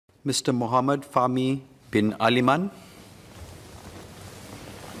Mr. Mohd Fahmi Aliman.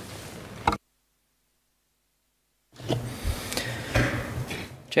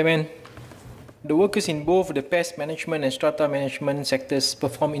 Chairman, the workers in both the pest management and strata management sectors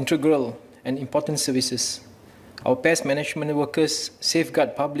perform integral and important services. Our pest management workers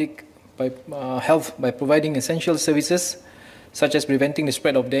safeguard public health by providing essential services such as preventing the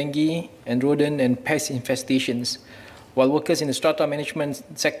spread of dengue and rodent and pest infestations, while workers in the strata management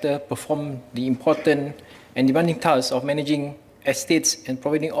sector perform the important and demanding task of managing estates and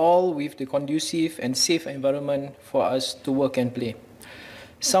providing all with the conducive and safe environment for us to work and play.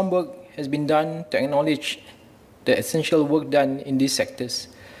 Some work has been done to acknowledge the essential work done in these sectors.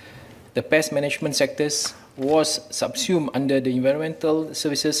 The pest management sectors was subsumed under the Environmental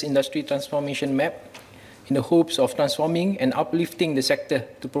Services Industry Transformation Map in the hopes of transforming and uplifting the sector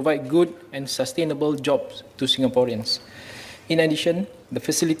to provide good and sustainable jobs to Singaporeans. In addition, the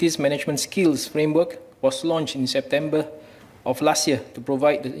Facilities Management Skills Framework was launched in September of last year to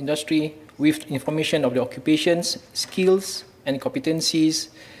provide the industry with information of the occupations, skills, and competencies,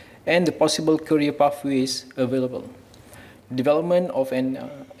 and the possible career pathways available. Development of an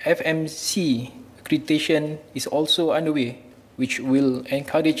FMC accreditation is also underway, which will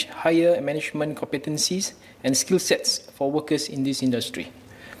encourage higher management competencies and skill sets for workers in this industry.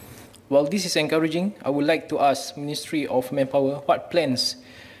 While this is encouraging, I would like to ask Ministry of Manpower what plans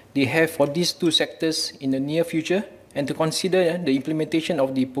they have for these two sectors in the near future, and to consider the implementation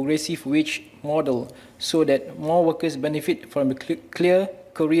of the progressive wage model so that more workers benefit from a clear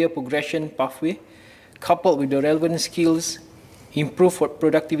career progression pathway, coupled with the relevant skills, improved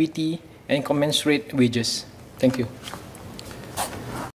productivity, and commensurate wages. Thank you.